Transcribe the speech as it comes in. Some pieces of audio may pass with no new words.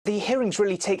The hearings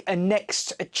really take a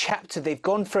next chapter. They've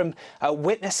gone from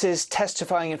witnesses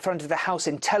testifying in front of the House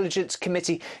Intelligence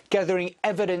Committee, gathering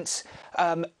evidence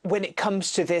when it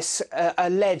comes to this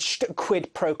alleged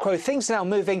quid pro quo. Things now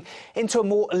moving into a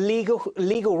more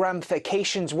legal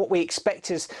ramifications. What we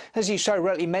expect is, as you so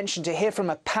rightly mentioned, to hear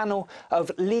from a panel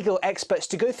of legal experts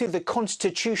to go through the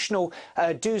constitutional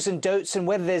do's and don'ts and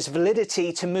whether there's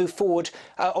validity to move forward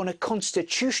on a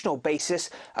constitutional basis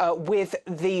with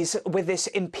this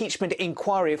impeachment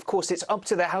inquiry. Of course, it's up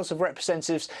to the House of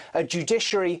Representatives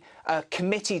Judiciary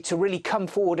Committee to really come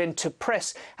forward and to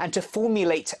press and to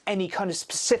formulate any kind of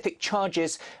specific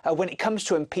charges when it comes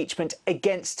to impeachment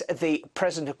against the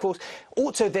president. Of course,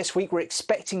 also this week, we're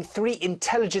expecting 3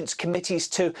 intelligence committees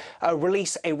to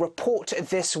release a report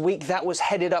this week that was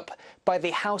headed up by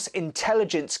the House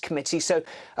Intelligence Committee. So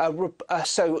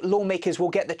lawmakers will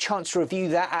get the chance to review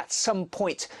that at some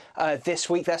point this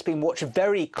week. That's been watched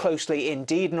very closely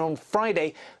indeed. And on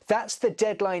Friday, that's the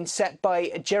deadline set by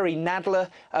Jerry Nadler,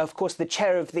 of course, the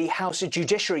chair of the House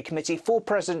Judiciary Committee, for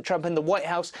President Trump and the White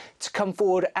House to come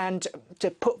forward and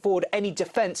to put forward any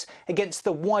defense against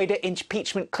the wider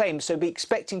impeachment claims. So be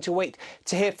expecting to wait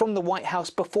to hear from the White House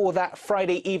before that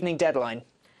Friday evening deadline.